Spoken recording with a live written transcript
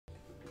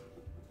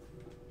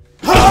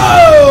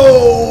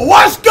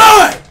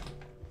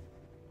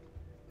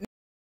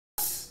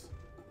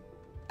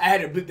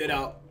ahead and bleep that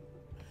out.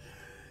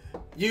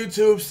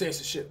 YouTube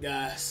censorship,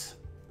 guys.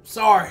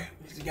 Sorry,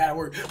 you gotta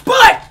work.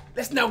 But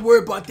let's not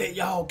worry about that,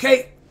 y'all,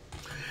 okay?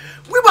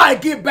 We about to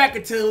get back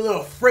into a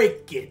little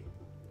freaking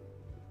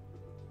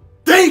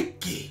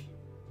thinky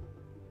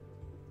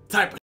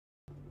type of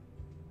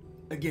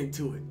again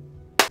to it.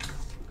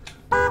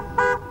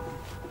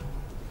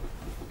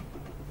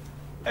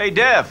 Hey,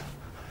 Dev.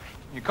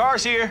 Your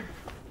car's here.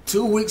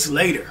 2 weeks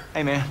later.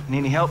 Hey, man. Need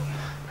any help?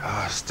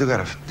 Still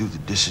gotta do the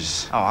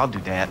dishes. Oh, I'll do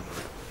that.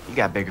 You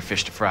got bigger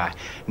fish to fry.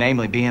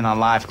 Namely, being on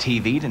live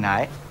TV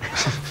tonight.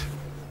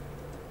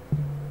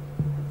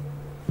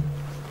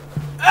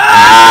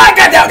 I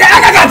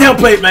got that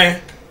plate,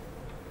 man.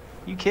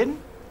 You kidding?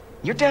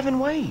 You're Devin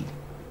Wade.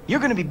 You're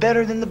gonna be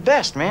better than the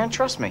best, man.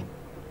 Trust me.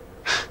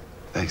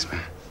 Thanks,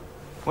 man.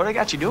 What they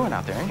got you doing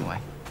out there, anyway?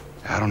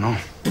 I don't know.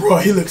 Bro,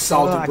 he looks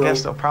salty, Well, I bro.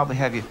 guess they'll probably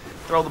have you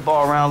throw the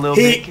ball around a little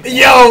bit.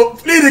 Yo,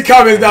 leave the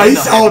comments down.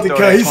 He's salty,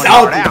 cuz. He's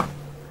salty.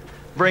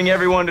 Bring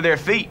everyone to their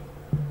feet.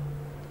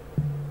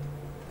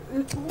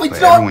 But you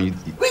know, we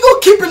gonna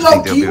keep it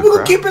low key. We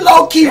gonna keep it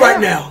low key right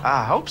now.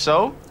 I hope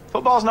so.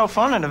 Football's no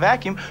fun in a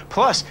vacuum.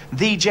 Plus,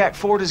 the Jack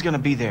Ford is gonna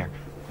be there.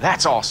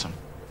 That's awesome.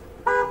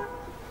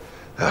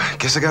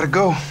 Guess I gotta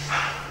go.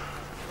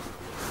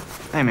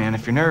 Hey, man,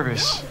 if you're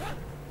nervous,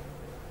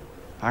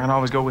 I can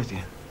always go with you.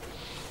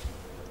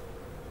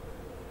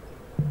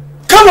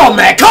 Come on,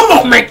 man. Come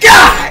on, man.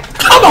 God.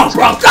 Come on,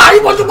 bro. God,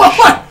 you want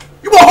what?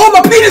 You want to hold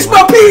my penis for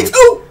my pee,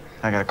 too?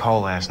 I got a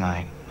call last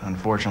night.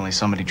 Unfortunately,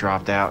 somebody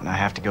dropped out, and I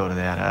have to go to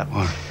that.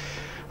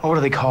 What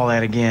do they call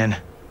that again?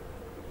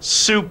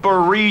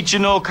 Super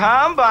Regional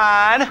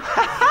Combine.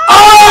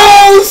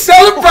 Oh,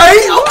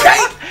 celebrate.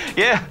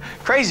 Okay. Yeah,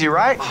 crazy,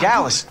 right?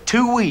 Dallas,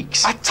 2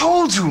 weeks. I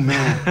told you,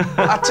 man.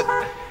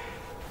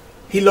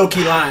 He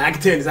low-key lying. I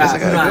can tell in his eyes.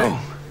 He lying.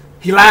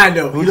 He lying,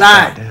 though. He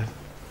lying.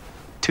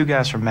 Two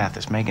guys from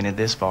Mathis making it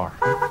this far.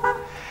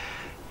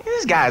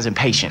 This guy's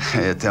impatient.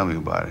 Yeah, tell me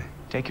about it.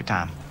 Take your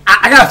time.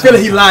 I got a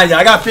feeling he's lying, y'all.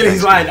 I got a feeling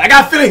he's lying. I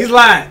got a feeling he's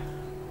lying.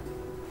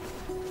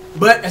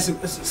 But that's you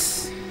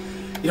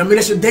know what I mean?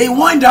 That's your day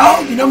one,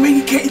 dog. You know what I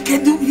mean?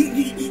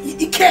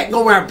 You can't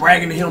go around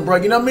bragging to him, bro.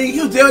 You know what I mean?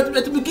 He was there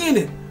at the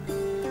beginning.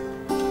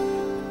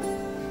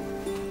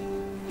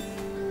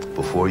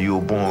 Before you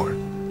were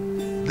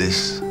born,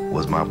 this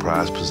was my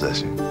prized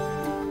possession.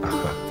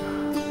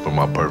 For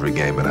my perfect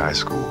game in high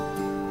school.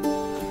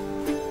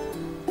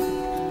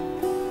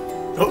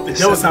 Oh, the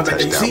devil sounds like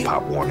that. You see?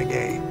 Pop Warner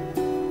game.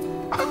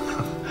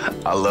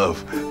 I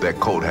love that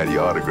Colt had you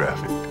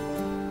autograph it.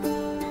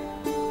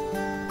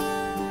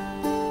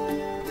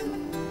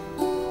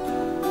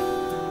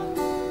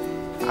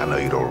 I know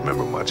you don't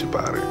remember much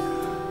about it,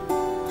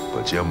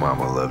 but your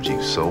mama loved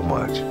you so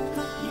much.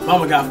 Your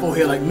mama got full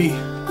hair like me.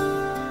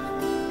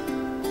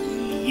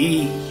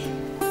 Yeah.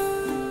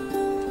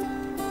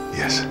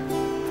 Yes,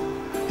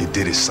 you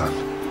did it, son.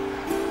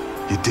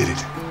 You did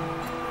it.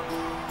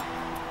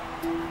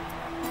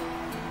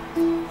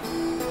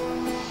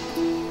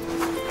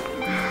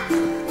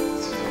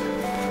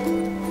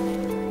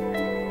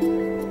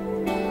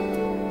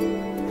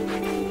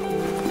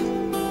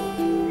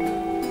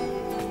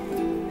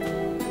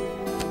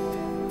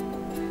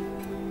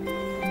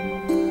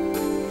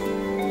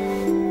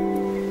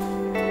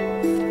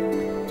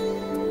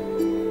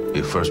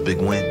 Your first big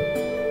win,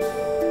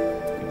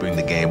 you bring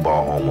the game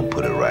ball home and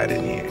put it right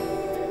in here.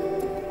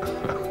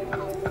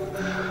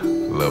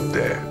 Love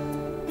that.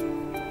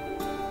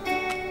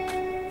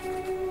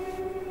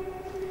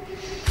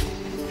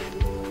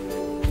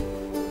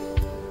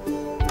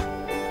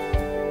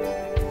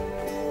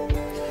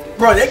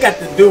 Bro, they got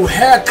to do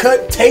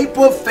haircut,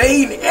 taper,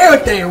 fade,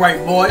 everything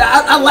right, boy.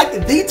 I like the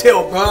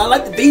detail, bro. I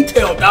like the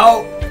detail,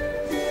 dog.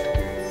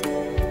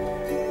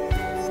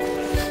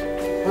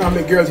 How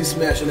many girls you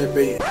smash in that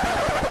bed?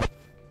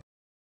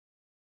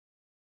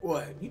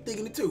 What? You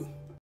thinking it too?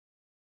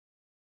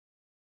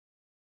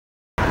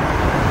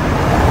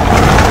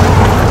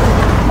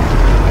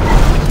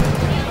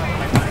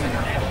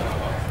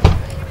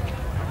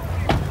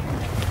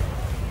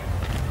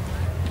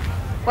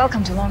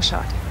 Welcome to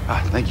LongShot.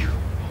 Thank you.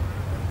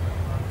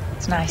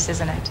 It's nice,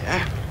 isn't it?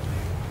 Yeah.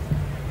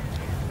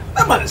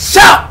 I'm about to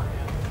shout!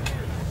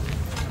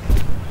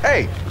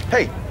 Hey!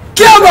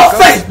 Get out my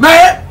face,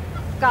 man!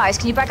 Guys,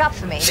 can you back up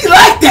for me? She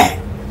like that!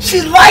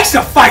 She likes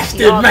a feisty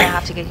You're gonna man!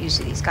 have to get used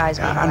to these guys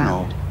being I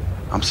around. know.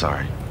 I'm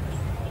sorry.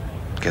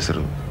 Guess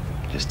it'll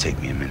just take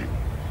me a minute.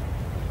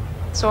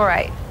 It's all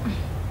right.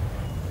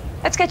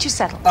 Let's get you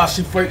settled. Oh,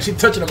 she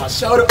touching on my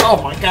shoulder.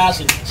 Oh my gosh,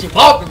 she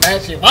walking,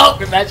 man. She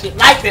walking, man. She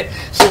like that.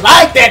 She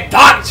like that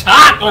dark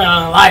chocolate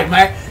on her life,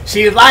 man.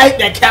 She like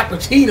that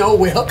cappuccino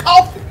with her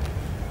coffee.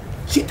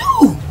 She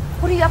do.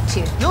 What are you up to?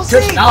 You'll see.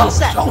 Touching on All her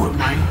set. shoulder,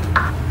 man.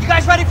 You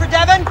guys ready for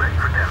Devin?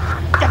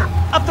 Devin,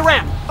 up the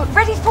ramp.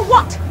 Ready for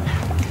what?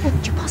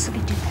 Could you possibly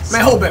do this?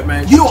 Man, hold back,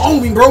 man. You don't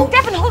own me, bro.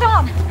 Devin, hold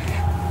on.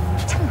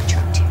 Tell me what you're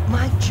up to.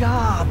 My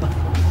job.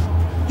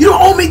 You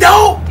don't own me,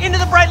 dog. Into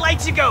the bright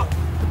lights you go.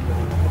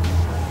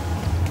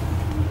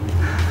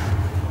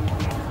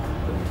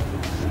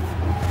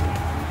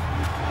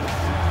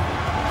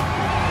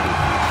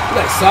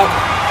 like soccer.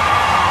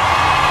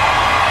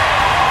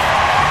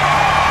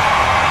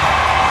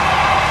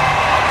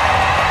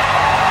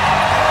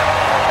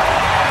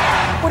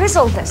 What is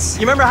all this?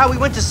 You remember how we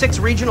went to 6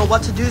 regional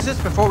what-to-do's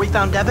before we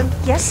found Devin?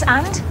 Yes,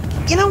 and?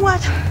 You know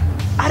what?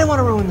 I don't want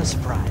to ruin the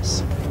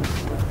surprise.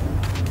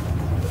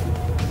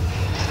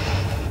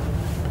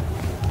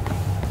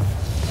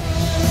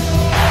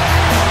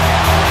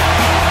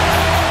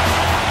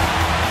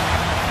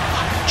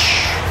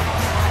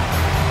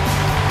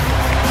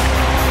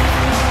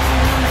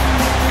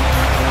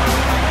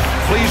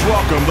 Please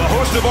welcome the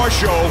host of our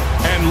show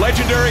and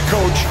legendary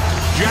coach,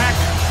 Jack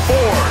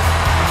Ford.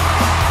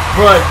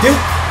 Bro,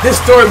 this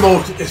story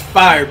mode is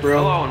fire, bro.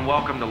 Hello and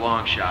welcome to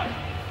LongShot.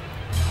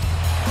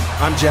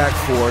 I'm Jack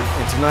Ford,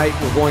 and tonight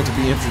we're going to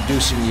be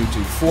introducing you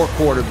to 4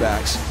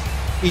 quarterbacks,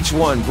 each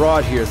one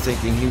brought here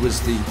thinking he was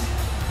the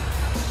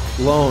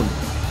lone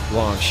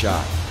long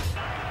shot.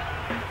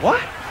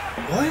 What?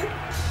 What?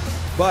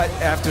 But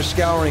after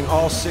scouring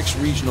all 6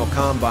 regional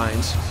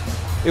combines,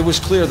 it was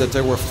clear that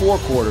there were 4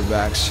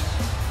 quarterbacks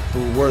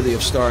who were worthy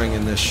of starring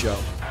in this show.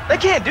 They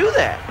can't do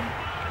that.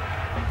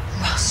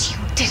 Ross, you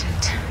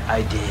didn't.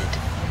 I did.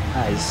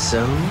 I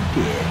so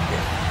did.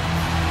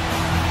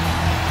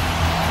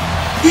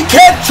 You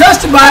can't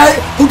trust somebody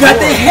who got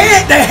their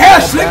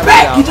hair slicked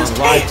back. You just on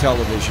live can't.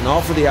 television,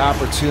 all for the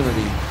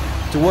opportunity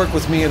to work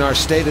with me in our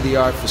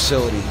state-of-the-art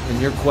facility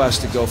in your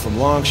quest to go from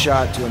long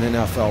shot to an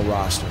NFL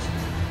roster.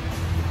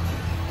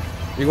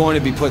 You're going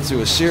to be put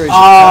through a series of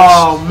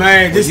tests.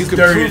 Man, this you is can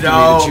dirty, prove to me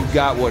dog. that you've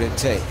got what it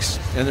takes,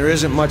 and there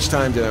isn't much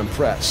time to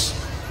impress.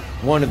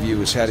 One of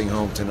you is heading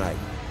home tonight.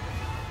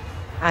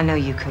 I know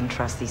you couldn't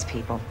trust these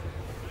people.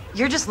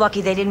 You're just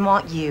lucky they didn't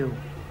want you.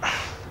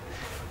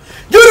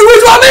 You the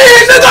reason why I'm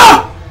here,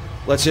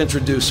 nigga! Let's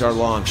introduce our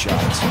long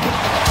shots.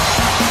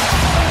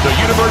 The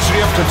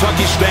University of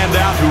Kentucky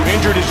standout who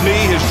injured his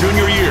knee his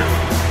junior year.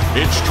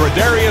 It's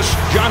Tredarius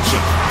Johnson.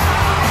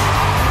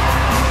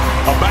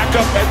 A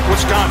backup at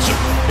Wisconsin.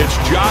 It's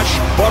Josh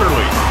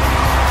Butterly.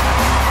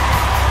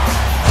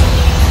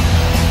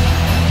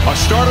 A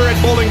starter at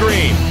Bowling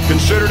Green,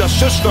 considered a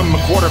system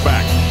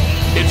quarterback.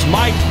 It's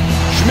Mike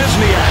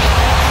Schmizniak.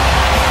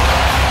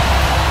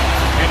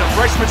 And a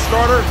freshman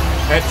starter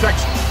at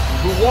Texas,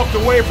 who walked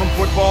away from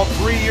football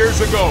 3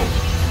 years ago.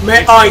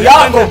 Man,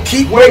 y'all gonna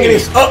keep bringing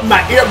this up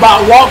my ear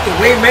about walked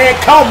away, man.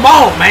 Come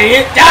on,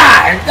 man.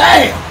 God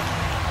damn.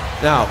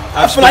 Now,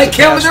 I feel like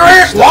Kevin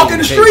Durant walking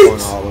the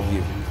streets. On all of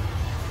you.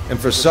 And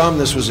for some,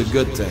 this was a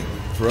good thing.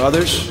 For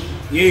others,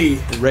 yeah,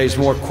 it raised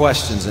more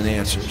questions than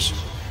answers.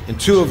 And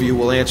 2 of you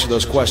will answer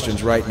those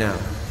questions right now.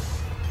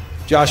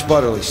 Josh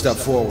Butterly, step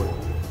forward.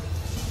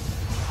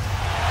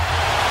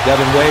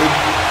 Devin Wade,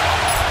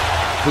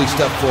 please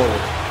step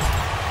forward.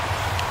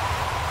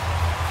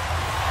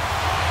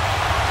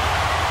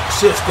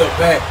 Shit, step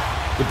back.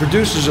 The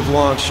producers of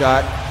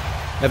LongShot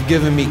have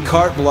given me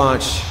carte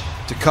blanche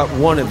to cut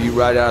one of you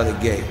right out of the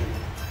gate.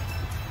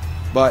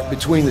 But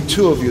between the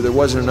 2 of you, there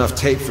wasn't enough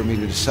tape for me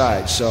to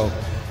decide, so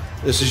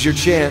this is your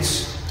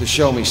chance to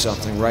show me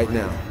something right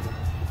now.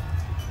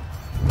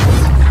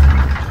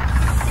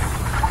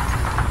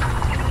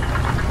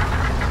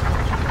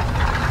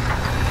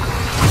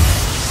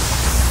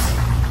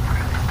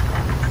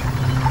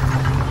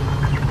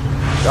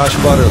 Josh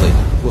Butterly,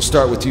 we'll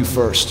start with you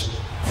first.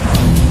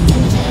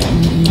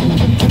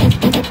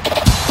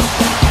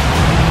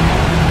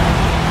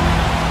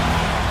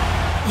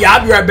 Yeah,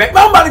 I'll be right back.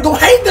 Man, I'm about to go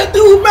hate that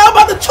dude, man. I'm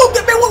about to choke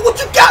that man. What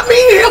you got me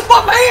in here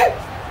for, man?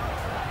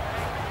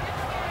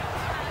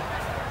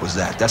 Was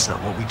that? That's not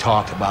what we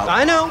talked about.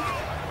 I know.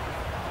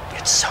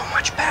 It's so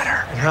much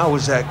better. And how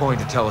is that going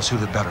to tell us who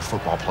the better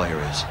football player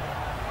is?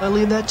 I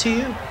leave that to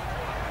you.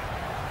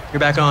 You're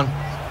back on.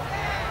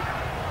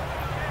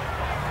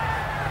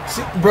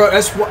 See, bro,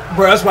 that's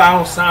why I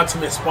don't sign too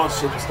many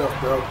sponsorship and stuff,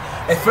 bro.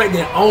 It's like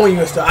they own you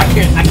and stuff. I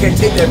can't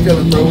take that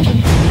feeling, bro.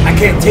 I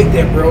can't take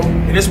that, bro.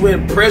 And this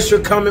when pressure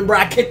coming, bro.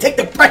 I can't take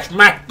the pressure,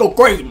 man. Go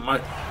crazy,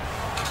 man.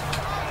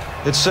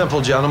 It's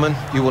simple, gentlemen.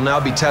 You will now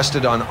be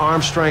tested on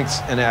arm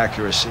strength and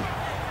accuracy.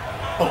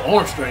 Oh,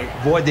 arm strength.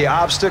 Avoid the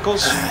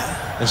obstacles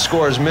and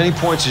score as many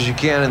points as you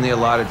can in the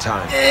allotted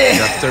time. You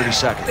got 30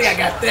 seconds. I think I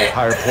got that.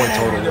 Higher point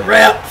total. The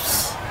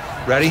reps.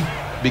 Ready?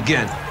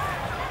 Begin.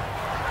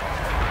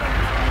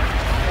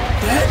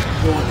 That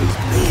boy is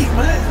big,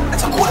 man.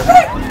 That's a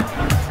quarterback.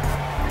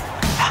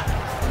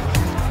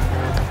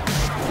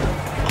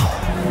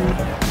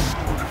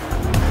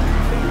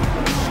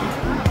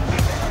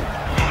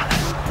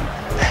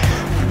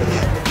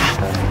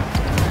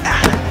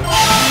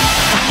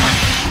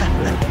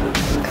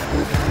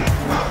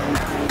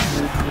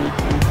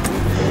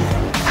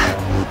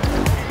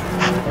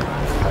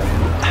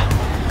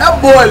 That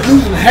boy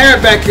losing hair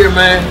back here,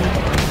 man.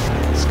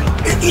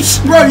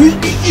 Bro,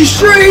 you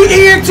sure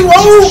he ain't too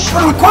old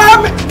for the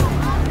requirement?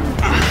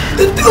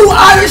 The dude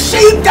out of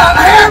shape, got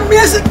hair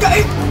missing.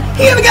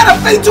 He even got a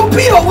facial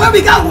peel. Wherever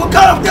he got one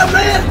cut off there,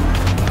 man.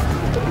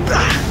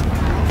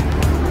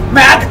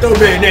 Man, I can throw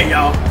better than that,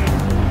 y'all.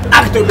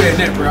 I can throw better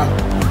than that, bro.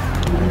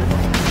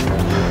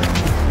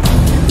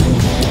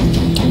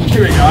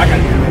 Come here, y'all. I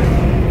gotta get him.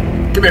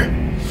 Come here.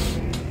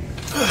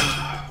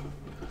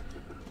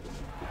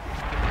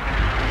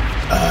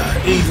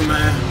 Easy,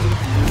 man.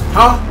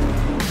 Huh?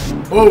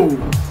 Whoa.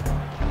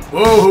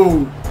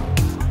 Whoa.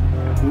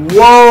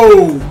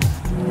 Whoa.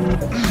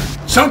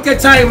 Chunk that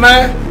tank,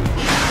 man.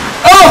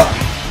 Oh!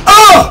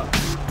 Oh!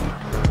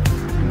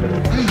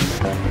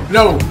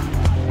 No.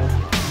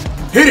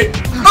 Hit it.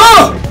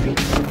 Oh!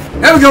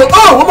 There we go.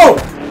 Oh, one more.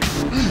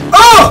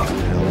 Oh!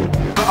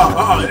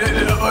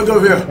 Go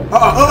over here.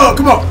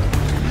 Come on.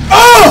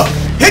 Oh!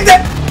 Hit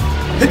that.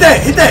 Hit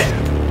that. Hit that.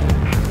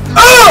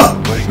 Oh!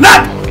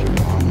 Not.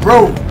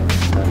 Bro.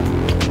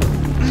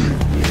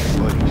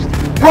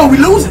 Bro, we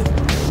losing.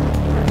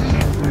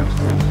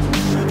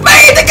 Man,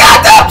 get the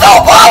goddamn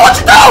toe, boy. What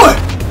you doing?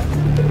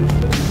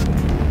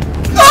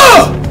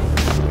 Oh!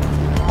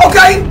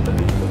 Okay.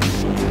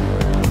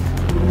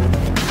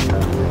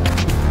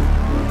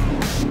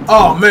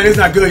 Oh, man, it's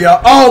not good,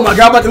 y'all. Oh, my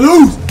God, I'm about to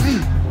lose.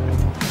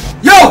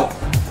 Yo!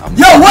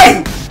 Yo,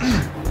 wait!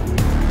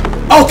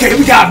 Okay,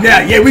 we got him now.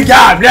 Yeah, we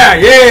got him now.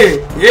 Yeah,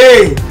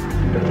 yeah.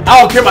 I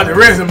don't care about the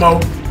rest no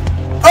more.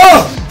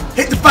 Oh!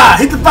 Hit the 5.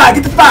 Hit the 5.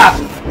 Get the 5.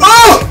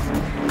 Oh!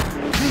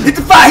 Hit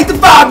the 5. Hit the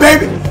 5,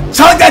 baby.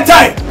 Chunk that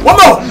tank. One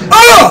more.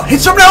 Oh! Hit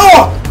some of that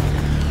arm.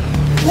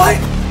 What?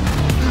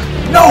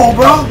 No,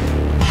 bro.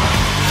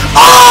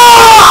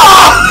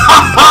 Oh!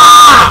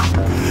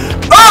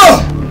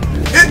 Oh!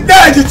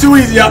 That's just too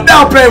easy, y'all.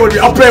 Now I'm playing with me.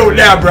 I'm playing with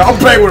him now, bro. I'm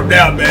playing with him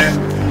now, man.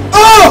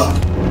 Oh!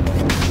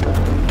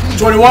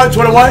 21,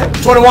 21,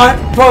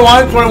 21,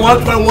 21,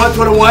 21, 21,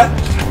 21.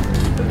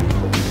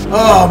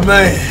 Oh,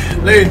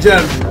 man. Ladies and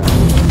gentlemen.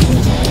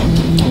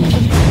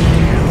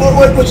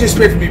 What you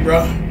expect from me,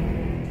 bro?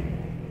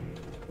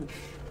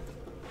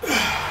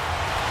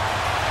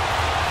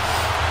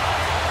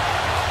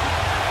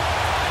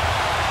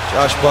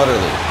 Josh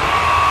Butterly,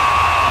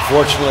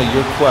 unfortunately,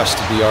 your quest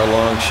to be our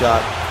long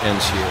shot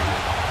ends here.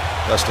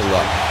 Best of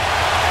luck.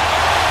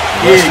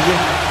 Yeah,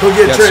 go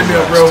get a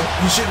treadmill, bro.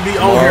 You shouldn't be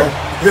on here.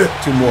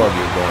 Two more of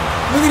you are going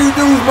home. Look at these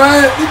dudes,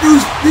 man.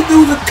 These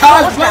dudes are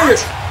college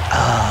players.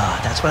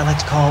 That's what I like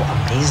to call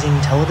amazing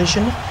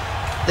television.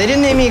 They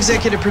didn't name me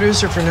executive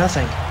producer for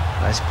nothing.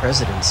 Vice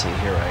presidency,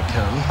 here I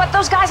come. But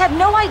those guys had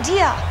no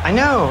idea. I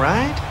know,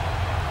 right?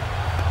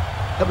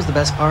 That was the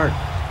best part.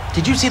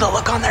 Did you see the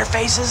look on their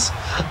faces?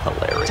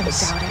 Hilarious.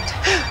 Don't doubt it.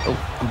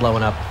 Oh, I'm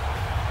blowing up.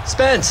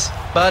 Spence,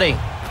 buddy.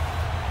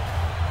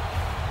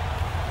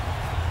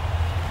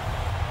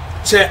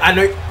 Chet, I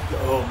know.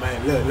 Oh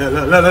man,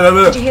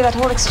 look. Did you hear that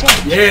whole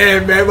exchange? Yeah,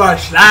 man, my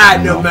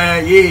slide though,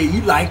 man. Yeah,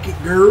 you like it,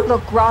 girl.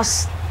 Look,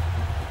 Ross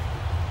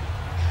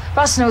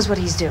knows what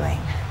he's doing.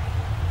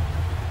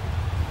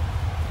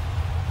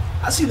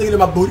 I see you looking at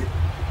my booty.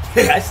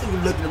 I see you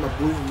looking at my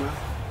booty, man.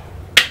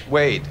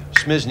 Wade,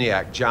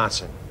 Smizniak,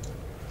 Johnson.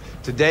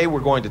 Today we're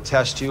going to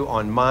test you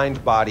on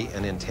mind, body,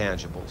 and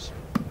intangibles.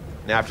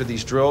 And after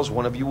these drills,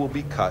 one of you will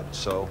be cut,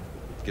 so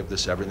give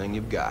this everything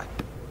you've got.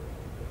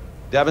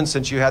 Devin,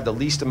 since you had the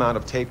least amount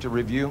of tape to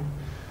review,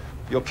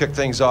 you'll kick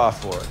things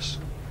off for us.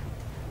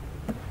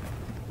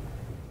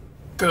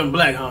 Cause I'm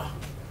black, huh?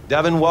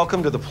 Devin,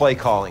 welcome to the play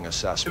calling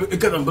assessment.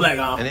 Because I'm black,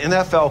 huh? An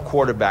NFL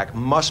quarterback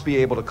must be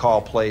able to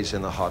call plays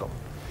in the huddle.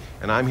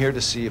 And I'm here to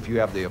see if you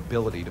have the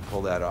ability to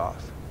pull that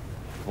off.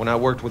 When I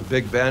worked with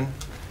Big Ben,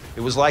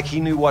 it was like he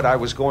knew what I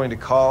was going to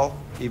call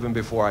even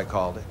before I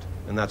called it.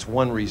 And that's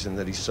one reason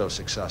that he's so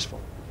successful.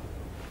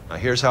 Now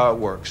here's how it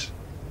works.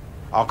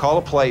 I'll call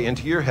a play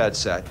into your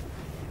headset,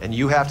 and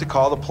you have to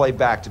call the play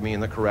back to me in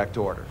the correct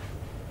order.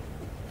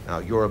 Now,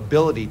 your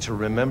ability to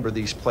remember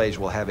these plays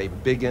will have a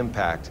big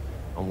impact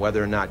on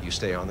whether or not you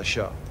stay on the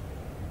show.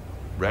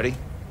 Ready?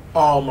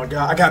 Oh my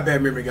God, I got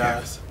bad memory,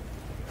 guys.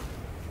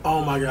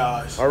 Oh my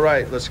gosh. All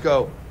right, let's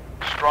go.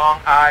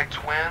 Strong eye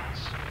twins,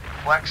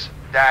 flex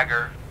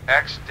dagger,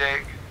 X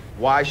dig,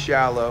 Y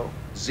shallow,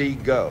 Z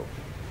go.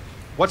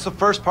 What's the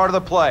first part of the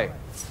play?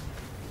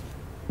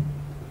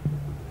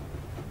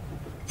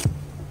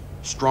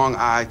 Strong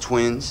eye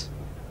twins.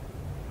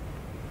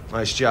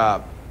 Nice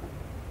job.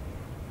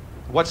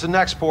 What's the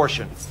next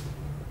portion?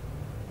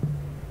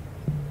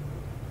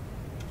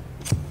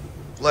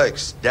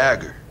 Flex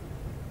dagger.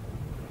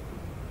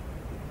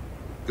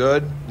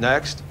 Good.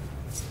 Next.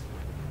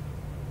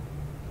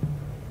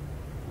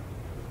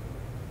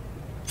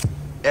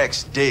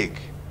 X dig.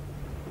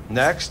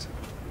 Next.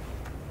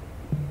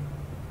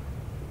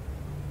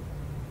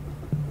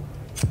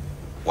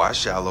 Y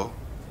shallow.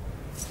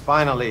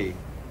 Finally.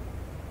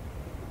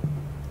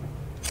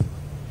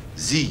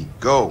 Z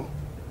go.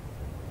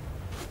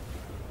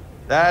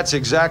 That's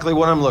exactly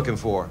what I'm looking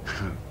for.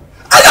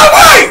 I got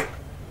right!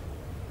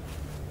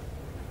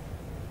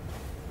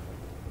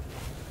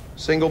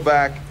 Single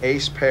back,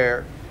 ace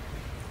pair.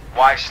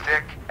 Y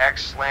stick,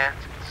 X slant,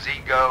 Z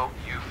go,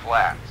 U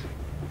flat.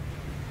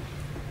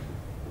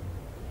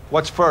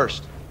 What's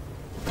first?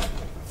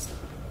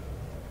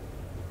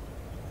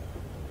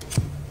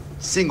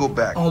 Single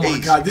back. Oh my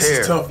ace God, this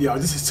pair. is tough, y'all.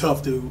 This is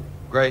tough, dude.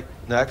 Great.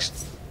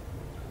 Next.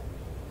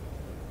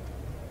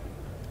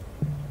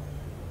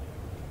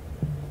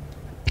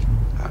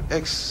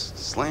 X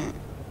slant.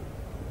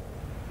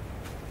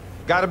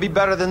 Gotta be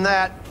better than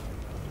that.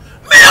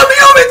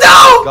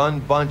 Gun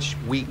bunch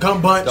weak.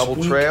 Gun bunch. Double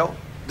weak. trail.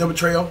 Double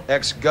trail.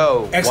 X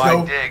go. X Y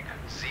go. dig.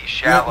 Z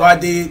shallow. Y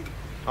dig.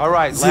 All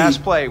right, Z.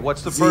 last play.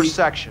 What's the Z. first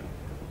section?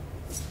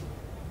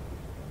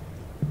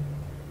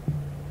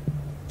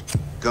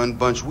 Gun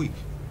bunch weak.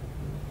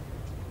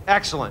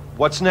 Excellent.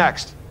 What's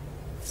next?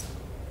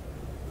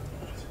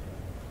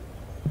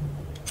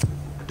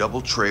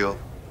 Double trail.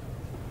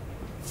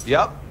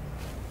 Yep.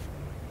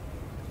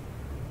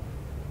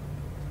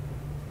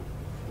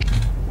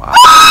 Wow.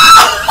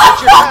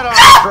 Get your head on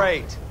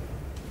straight.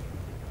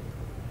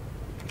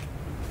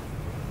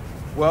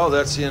 Well,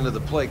 that's the end of the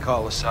play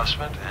call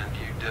assessment, and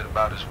you did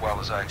about as well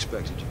as I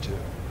expected you to.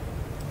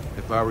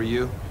 If I were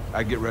you,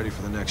 I'd get ready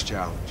for the next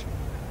challenge.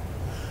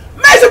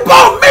 Mason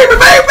Ball, man.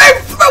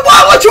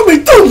 What you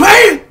been through,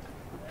 man?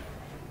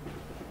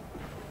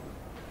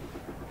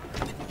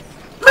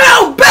 Man,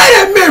 I'm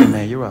bad at memory.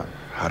 Man, you're right.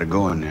 How'd it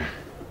go in there?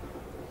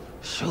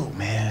 Shoot,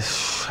 man.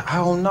 I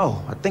don't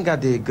know. I think I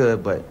did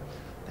good, but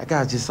that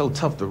guy's just so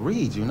tough to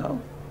read, you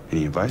know?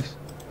 Any advice?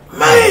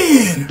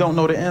 Man. You don't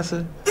know the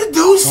answer? This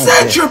dude's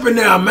set tripping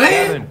now,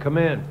 man. Kevin, come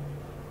in.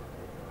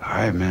 All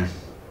right, man.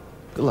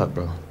 Good luck,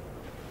 bro.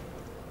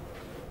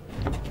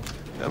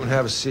 Come and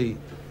have a seat.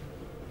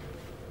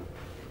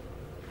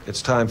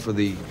 It's time for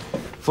the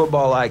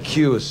football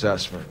IQ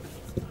assessment.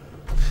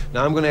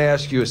 Now, I'm going to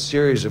ask you a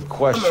series of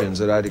questions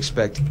that I'd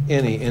expect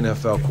any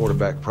NFL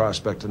quarterback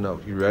prospect to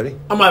know. You ready?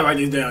 I might write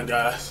these down,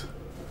 guys.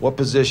 What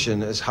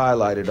position is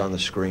highlighted on the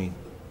screen?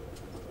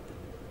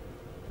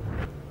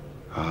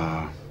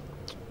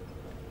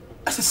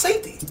 That's a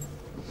safety.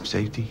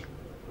 Safety.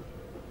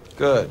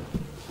 Good.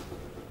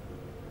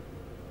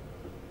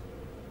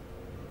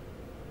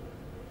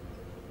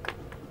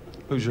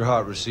 Who's your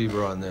hot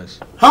receiver on this?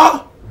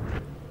 Huh?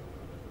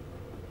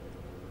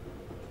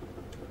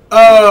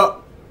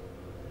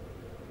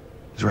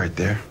 He's right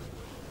there.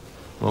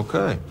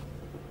 Okay.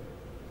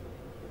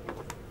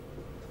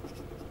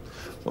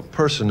 What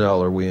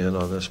personnel are we in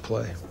on this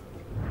play?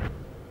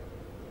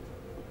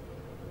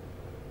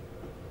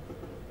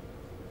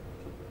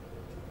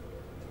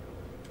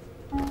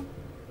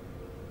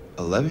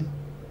 $11.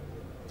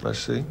 I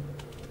see.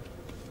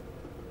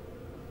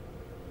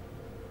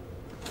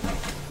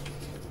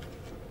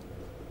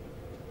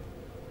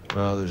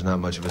 Well, there's not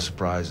much of a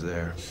surprise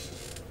there.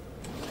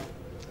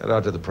 Head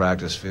out to the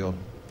practice field.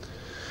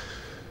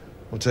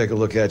 We'll take a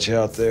look at you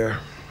out there.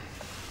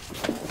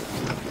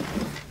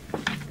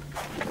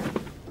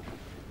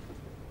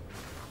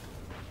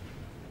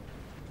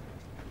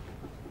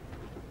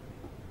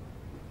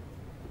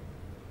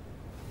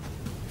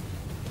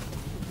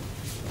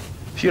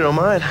 If you don't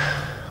mind,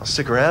 I'll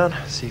stick around,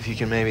 see if you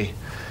can maybe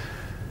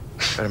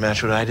better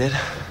match what I did.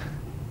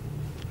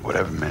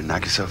 Whatever, man.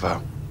 Knock yourself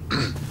out.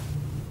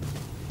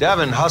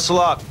 Devin, hustle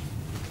up.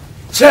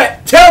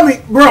 Chat, tell me,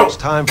 bro. It's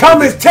time for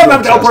Comments, tell me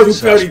I'm the test only person who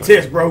failed assessment. these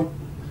tests, bro.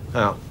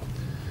 Now,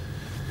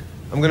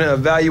 I'm going to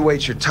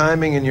evaluate your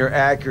timing and your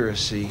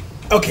accuracy.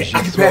 Okay, as you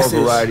I can throw pass a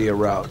this. variety of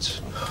routes.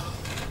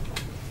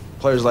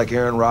 Players like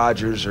Aaron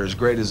Rodgers are as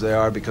great as they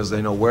are because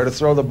they know where to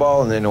throw the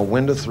ball and they know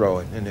when to throw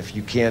it. And if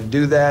you can't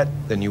do that,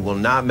 then you will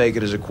not make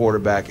it as a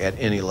quarterback at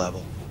any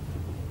level.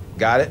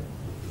 Got it?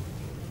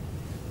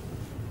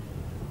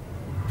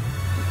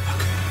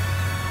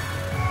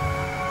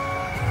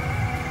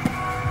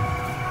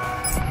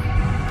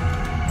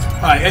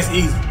 All right, that's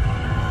easy.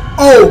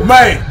 Oh,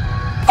 man.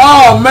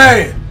 Oh,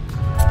 man.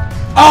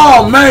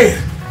 Oh,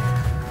 man.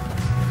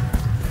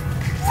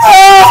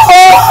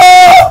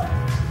 Oh!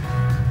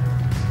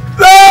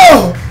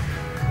 No!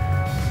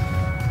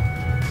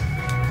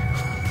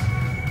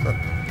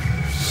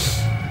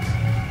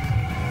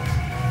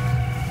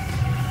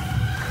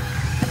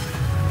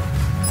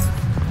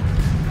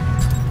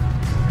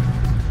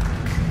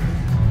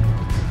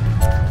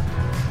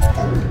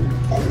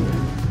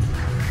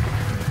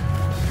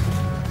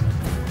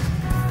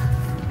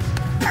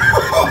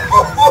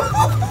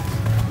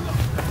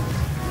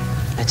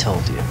 I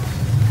told you.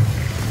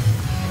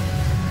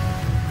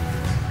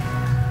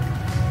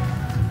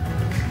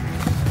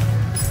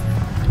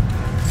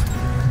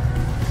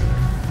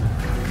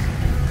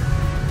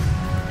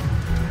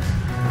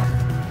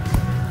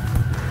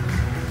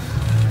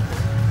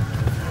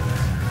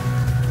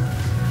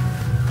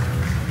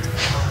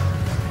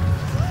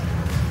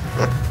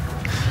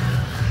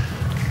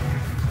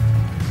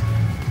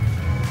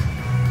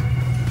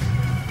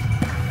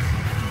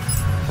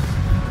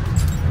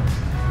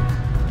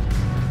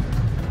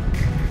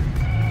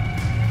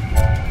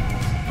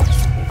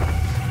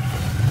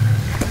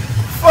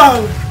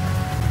 Finally.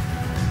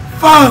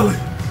 Finally.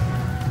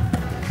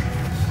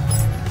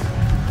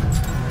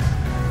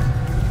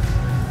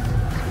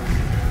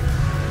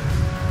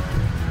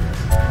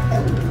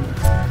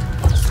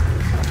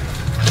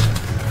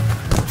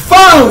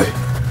 Finally.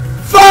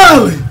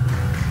 Finally.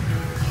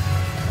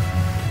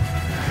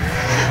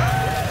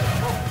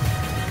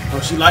 Oh,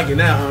 she like it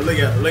now, huh? Look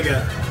at her. Look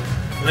at her.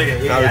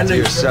 Now that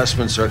the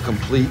assessments are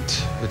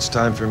complete, it's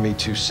time for me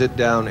to sit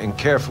down and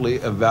carefully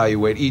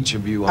evaluate each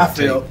of you on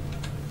tape.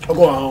 I'm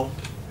going home.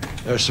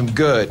 There's some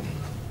good,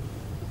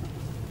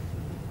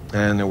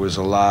 and there was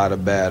a lot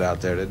of bad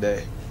out there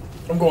today.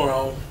 I'm going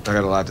home. I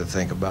got a lot to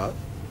think about.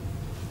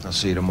 I'll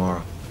see you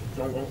tomorrow.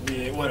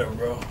 Yeah, whatever,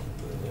 bro.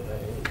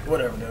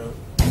 Whatever, dude.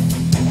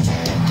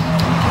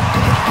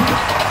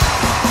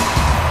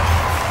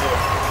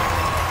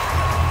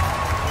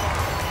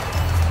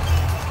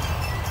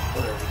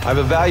 I've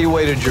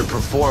evaluated your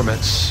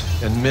performance,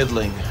 and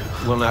middling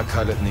will not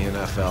cut it in the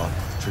NFL.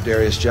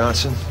 Tredarius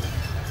Johnson,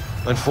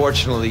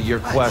 unfortunately, your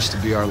quest to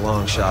be our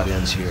long shot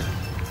ends here.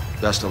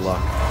 Best of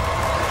luck.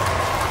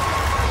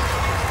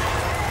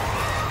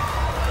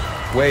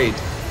 Wade,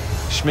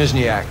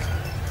 Schmizniak,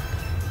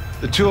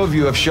 the two of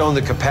you have shown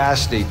the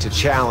capacity to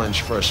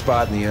challenge for a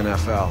spot in the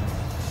NFL.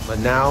 But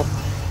now,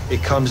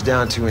 it comes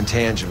down to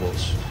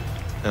intangibles.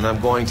 And I'm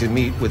going to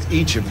meet with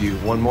each of you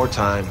one more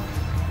time,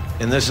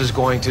 and this is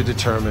going to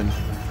determine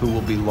who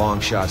will be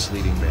LongShot's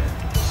leading man.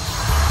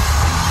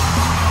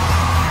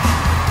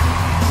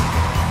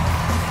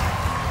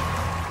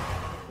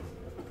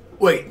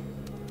 Wait.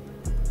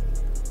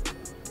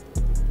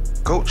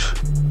 Coach.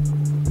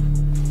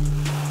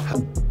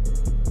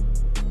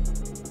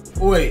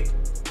 Wait.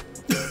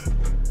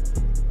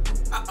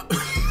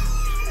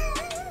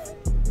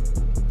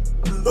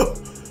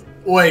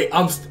 Wait,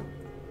 okay.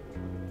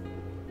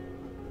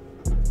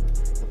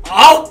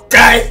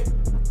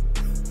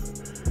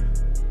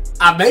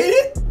 I made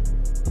it.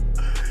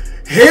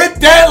 Hit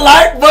that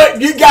like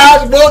button. You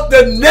guys want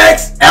the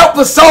next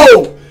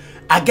episode.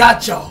 I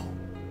got y'all.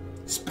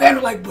 Spam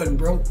the like button,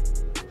 bro.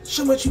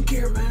 So much you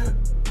care, man.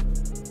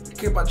 I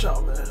care about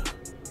y'all, man.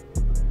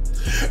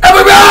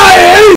 Everybody!